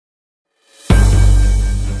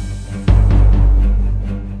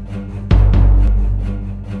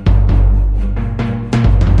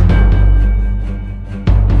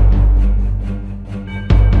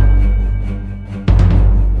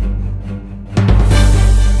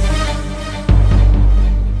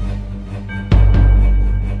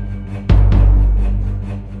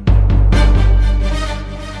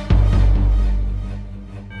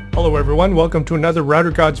everyone, welcome to another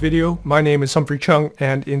RouterGods video. My name is Humphrey Chung,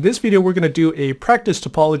 and in this video we're going to do a practice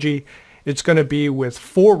topology. It's going to be with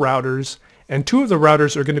 4 routers, and 2 of the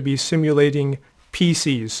routers are going to be simulating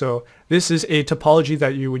PCs. So this is a topology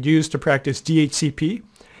that you would use to practice DHCP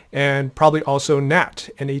and probably also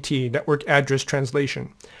NAT, Network Address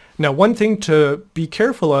Translation. Now, one thing to be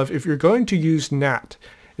careful of if you're going to use NAT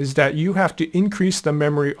is that you have to increase the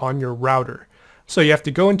memory on your router. So you have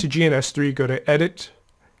to go into GNS3, go to Edit,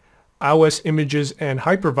 iOS Images and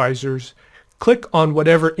Hypervisors, click on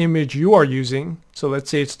whatever image you are using. So let's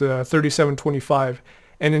say it's the 3725,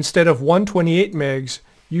 and instead of 128 megs,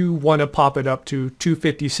 you want to pop it up to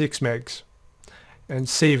 256 megs and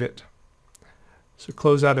save it. So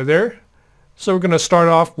close out of there. So we're going to start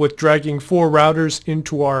off with dragging 4 routers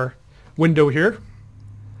into our window here.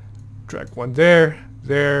 Drag one there,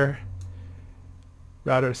 there.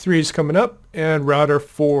 Router 3 is coming up, and router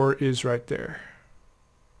 4 is right there.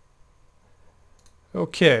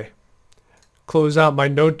 Okay, close out my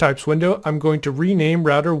node types window. I'm going to rename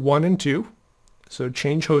router 1 and 2. So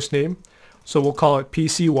change host name. So we'll call it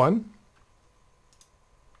PC1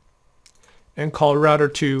 and call router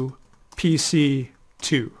 2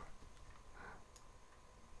 PC2.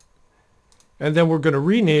 And then we're going to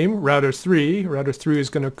rename router 3. Router 3 is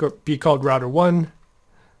going to be called router 1.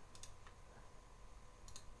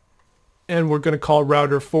 And we're going to call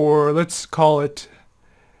router 4, let's call it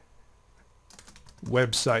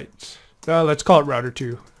website. Let's call it router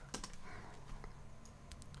 2.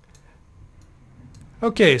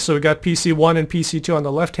 Okay, so we got PC1 and PC2 on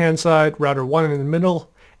the left hand side, router 1 in the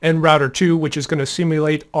middle, and router 2, which is going to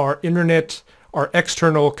simulate our internet, our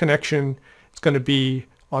external connection. It's going to be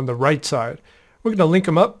on the right side. We're going to link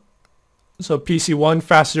them up. So PC1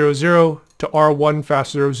 fast 00 to R1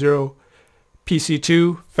 fast 00,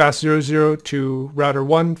 PC2 fast 00 to router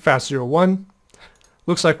 1 fast 01.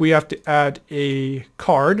 Looks like we have to add a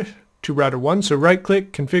card to router 1. So right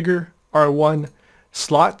click, configure, R1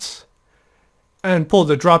 slots, and pull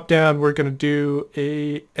the drop down. We're going to do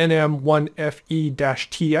a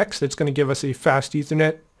NM1FE-TX. That's going to give us a fast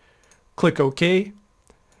Ethernet. Click OK.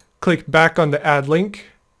 Click back on the add link.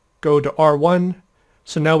 Go to R1.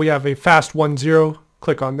 So now we have a fast 10.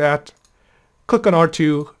 Click on that. Click on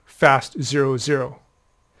R2, fast 00.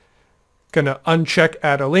 Going to uncheck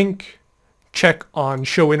add a link. Check on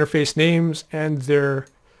show interface names, and there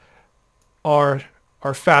are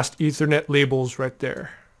our fast Ethernet labels right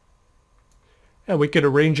there. And we could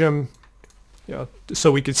arrange them,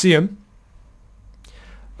 so we could see them.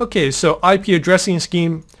 Okay, so IP addressing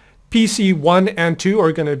scheme, PC 1 and 2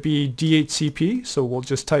 are going to be DHCP, so we'll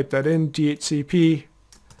just type that in, DHCP,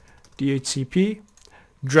 DHCP.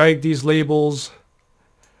 Drag these labels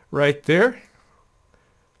right there,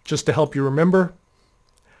 just to help you remember.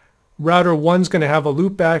 Router 1 is going to have a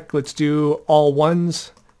loopback. Let's do all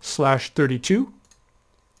 1s /32.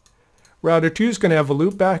 Router 2 is going to have a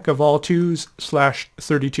loopback of all 2s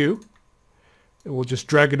 /32. And we'll just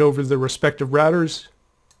drag it over the respective routers.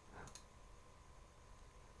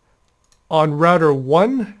 On router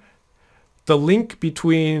 1, the link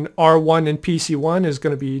between R1 and PC1 is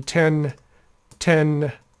going to be 10,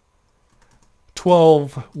 10,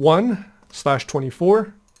 12, 1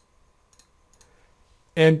 /24.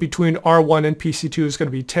 And between R1 and PC2 is going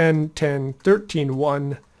to be 10, 10, 13,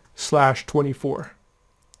 1 /24.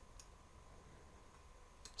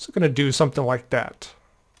 So going to do something like that.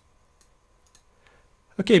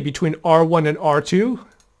 Okay, between R1 and R2,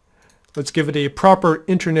 let's give it a proper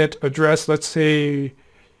internet address. Let's say,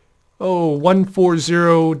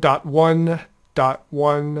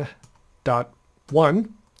 140.1.1.1.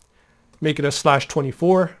 Make it a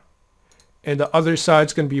 /24. And the other side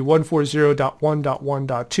is going to be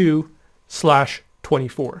 140.1.1.2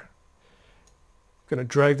 /24. Going to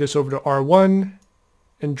drag this over to R1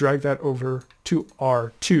 and drag that over to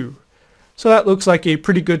R2. So that looks like a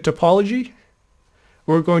pretty good topology.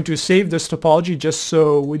 We're going to save this topology just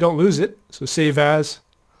so we don't lose it. So save as.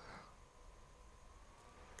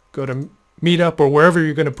 Go to Meetup or wherever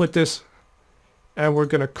you're going to put this. And we're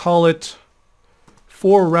going to call it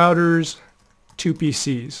 4 routers, 2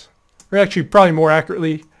 PCs. Or actually, probably more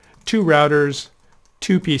accurately, 2 routers,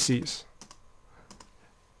 2 PCs.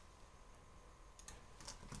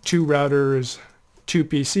 2 routers, 2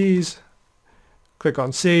 PCs. Click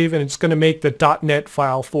on save, and it's going to make the .NET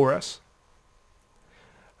file for us.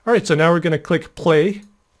 All right, so now we're going to click play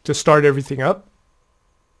to start everything up.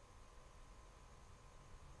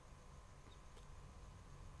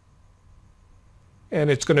 And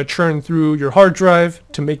it's going to churn through your hard drive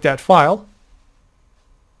to make that file.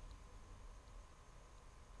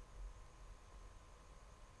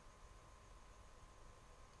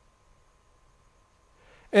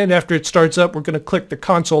 And after it starts up, we're going to click the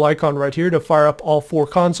console icon right here to fire up all 4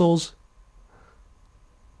 consoles.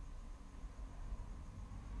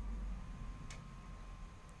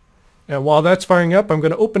 And while that's firing up, I'm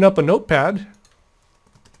going to open up a notepad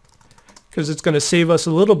because it's going to save us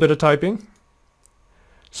a little bit of typing.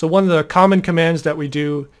 So one of the common commands that we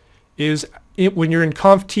do is when you're in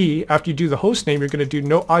conft, after you do the host name, you're going to do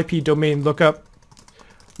no IP domain lookup,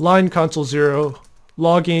 line console 0,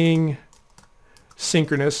 logging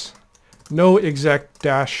synchronous, no exec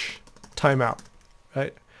dash timeout,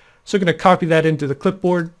 right? So I'm going to copy that into the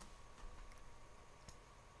clipboard.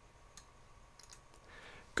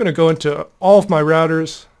 Going to go into all of my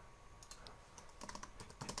routers,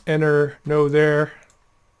 enter no there.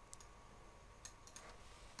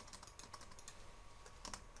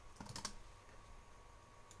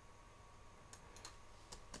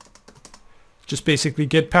 Just basically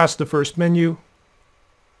get past the first menu.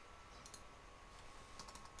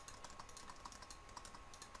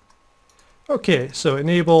 Okay, so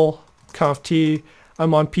enable conft.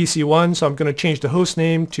 I'm on PC1, so I'm going to change the host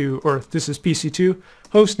name to, or this is PC2,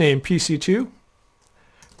 host name PC2.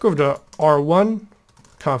 Go over to R1,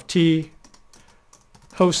 conft,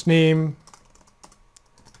 host name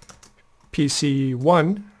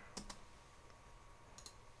PC1.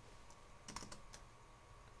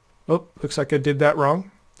 Oh, looks like I did that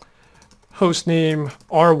wrong. Host name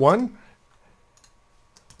R1.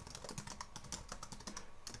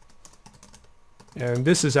 And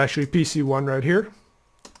this is actually PC1 right here.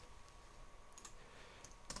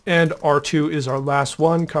 And R2 is our last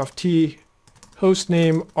one, conft, host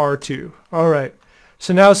name R2. All right.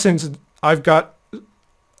 So now since I've got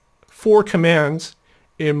 4 commands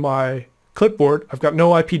in my clipboard, I've got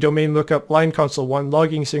no IP domain lookup, line console 1,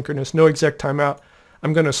 logging synchronous, no exec timeout.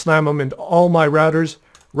 I'm going to slam them into all my routers,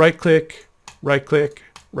 right click, right click,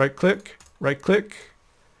 right click, right click.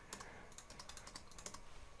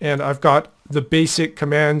 And I've got the basic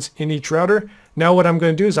commands in each router. Now what I'm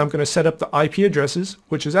going to do is I'm going to set up the IP addresses,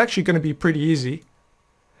 which is actually going to be pretty easy.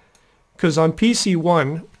 Because on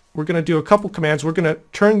PC1, we're going to do a couple commands. We're going to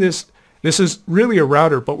turn this is really a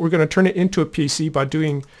router, but we're going to turn it into a PC by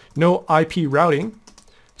doing no IP routing.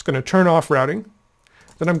 It's going to turn off routing.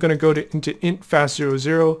 Then I'm going to go into int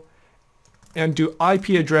fast00 and do IP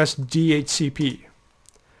address DHCP.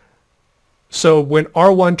 So when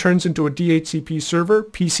R1 turns into a DHCP server,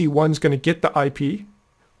 PC1 is going to get the IP,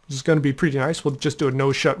 which is going to be pretty nice. We'll just do a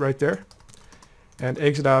no shut right there and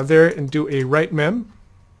exit out of there and do a write mem.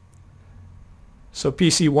 So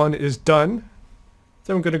PC1 is done.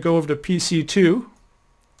 Then I'm going to go over to PC2,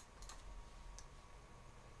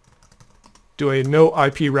 do a no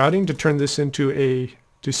IP routing to turn this into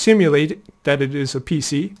to simulate that it is a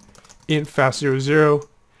PC, int fast00,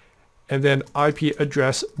 and then IP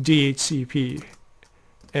address DHCP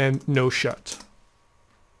and no shut.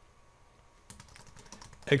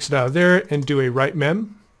 Exit out of there and do a write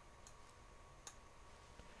mem.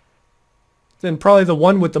 Then probably the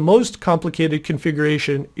one with the most complicated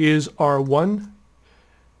configuration is R1.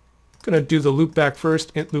 Going to do the loopback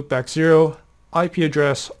first, int loopback 0, IP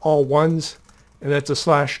address all ones, and that's a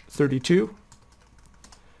 /32.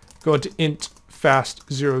 Go into int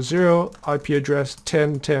fast00, IP address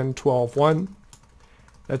 10.10.12.1.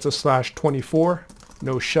 That's a /24,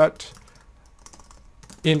 no shut.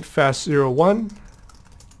 Int fast01,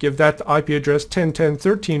 give that the IP address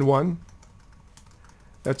 10.10.13.1.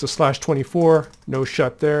 That's a /24, no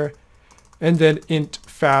shut there. And then int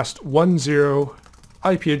fast10,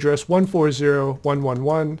 IP address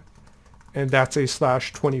 140.111, and that's a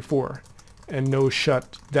 /24, and no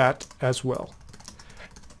shut that as well.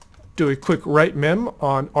 Do a quick write mem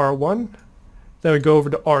on R1. Then we go over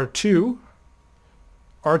to R2.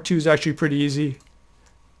 R2 is actually pretty easy.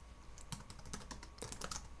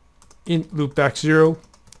 Int loopback 0,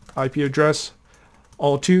 IP address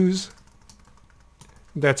all 2s.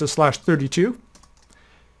 That's a /32.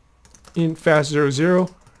 Int fast00,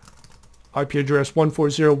 IP address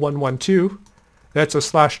 140.112. That's a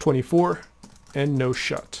 /24 and no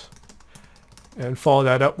shut. And follow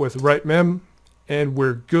that up with write mem. And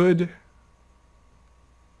we're good.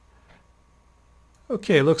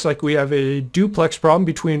 Okay, looks like we have a duplex problem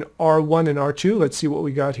between R1 and R2. Let's see what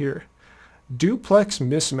we got here. Duplex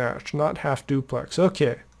mismatch, not half duplex.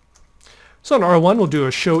 Okay. So on R1, we'll do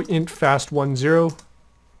a show int fast10.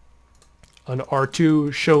 On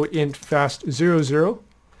R2, show int fast00.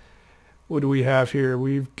 What do we have here?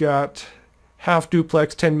 We've got half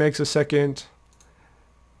duplex, 10 megs a second.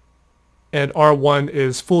 And R1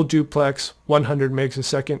 is full duplex, 100 megs a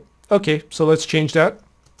second. Okay, so let's change that.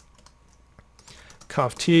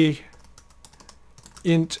 conft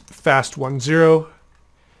int fast10,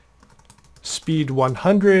 speed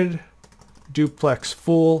 100, duplex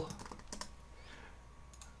full,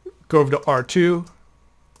 go over to R2,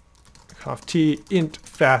 conf t int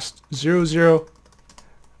fast 00,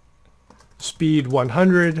 speed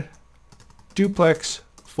 100, duplex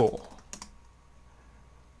full.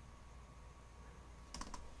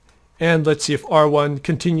 And let's see if R1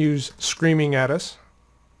 continues screaming at us.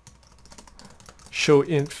 Show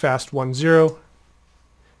int fast 10,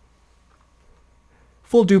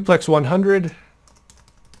 full duplex 100,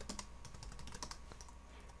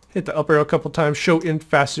 hit the up arrow a couple times, show int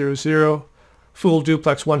fast 00, full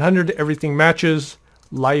duplex 100, everything matches,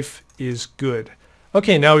 life is good.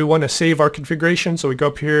 Okay, now we want to save our configuration, so we go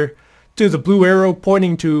up here to the blue arrow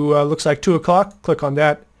pointing to looks like 2 o'clock, click on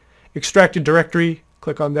that, extracted directory,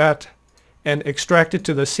 click on that, and extract it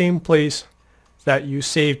to the same place that you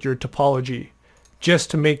saved your topology, just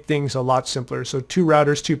to make things a lot simpler. So 2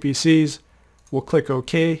 routers, 2 PCs, we'll click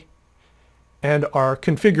OK, and our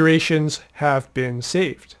configurations have been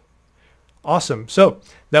saved. Awesome. So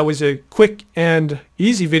that was a quick and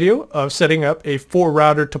easy video of setting up a 4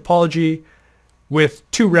 router topology with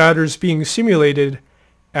 2 routers being simulated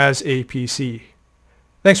as a PC.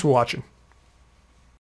 Thanks for watching.